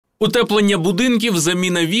Утеплення будинків,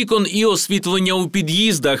 заміна вікон і освітлення у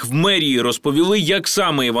під'їздах. В мерії розповіли, як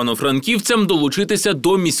саме іванофранківцям долучитися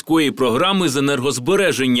до міської програми з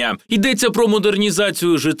енергозбереження. Йдеться про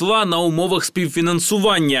модернізацію житла на умовах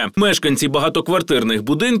співфінансування. Мешканці багатоквартирних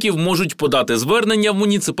будинків можуть подати звернення в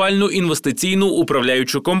муніципальну інвестиційну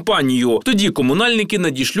управляючу компанію. Тоді комунальники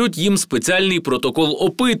надішлють їм спеціальний протокол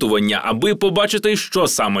опитування, аби побачити, що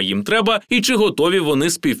саме їм треба і чи готові вони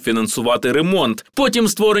співфінансувати ремонт. Потім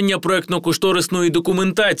створення проектно-кошторисної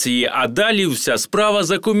документації, а далі вся справа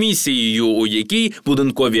за комісією, у якій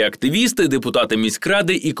будинкові активісти, депутати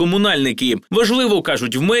міськради і комунальники. Важливо,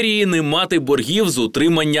 кажуть в мерії, не мати боргів з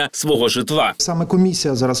утримання свого житла. Саме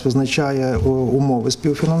комісія зараз визначає умови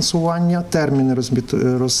співфінансування, терміни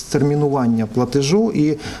розтермінування платежу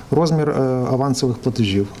і розмір авансових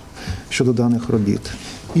платежів щодо даних робіт.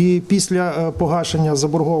 І після погашення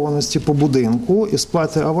заборгованості по будинку і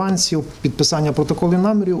сплати авансів, підписання протоколів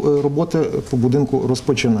намірів, роботи по будинку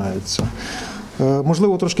розпочинаються.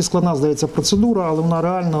 Можливо, трошки складна, здається, процедура, але вона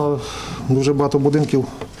реально, дуже багато будинків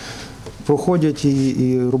проходять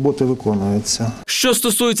і роботи виконуються. Що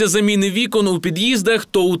стосується заміни вікон у під'їздах,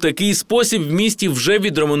 то у такий спосіб в місті вже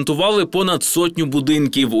відремонтували понад 100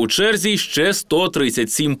 будинків. У черзі ще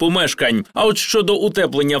 137 помешкань. А от щодо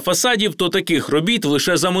утеплення фасадів, то таких робіт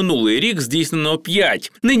лише за минулий рік здійснено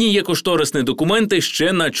 5. Нині є кошторисні документи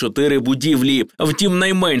ще на 4 будівлі. Втім,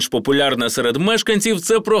 найменш популярна серед мешканців –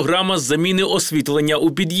 це програма з заміни освітлення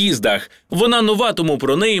у під'їздах. Вона нова, тому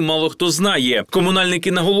про неї мало хто знає.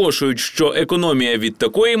 Комунальники наголошують, що економія від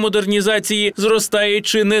такої модернізації зростає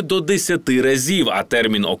чи не до 10 разів, а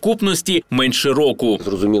термін окупності – менше року.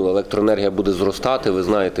 Зрозуміло, електроенергія буде зростати. Ви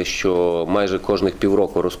знаєте, що майже кожних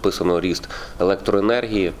півроку розписано ріст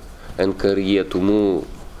електроенергії, НКРЄ, тому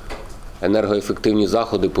енергоефективні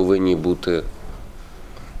заходи повинні бути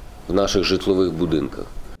в наших житлових будинках.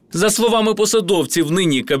 За словами посадовців,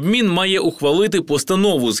 нині Кабмін має ухвалити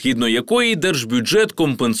постанову, згідно якої держбюджет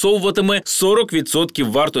компенсовуватиме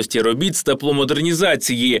 40% вартості робіт з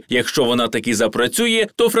тепломодернізації. Якщо вона таки запрацює,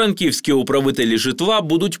 то франківські управителі житла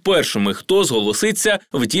будуть першими, хто зголоситься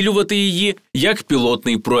втілювати її як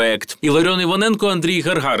пілотний проект. Іваненко, Андрій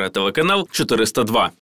Гаргара, телеканал 402.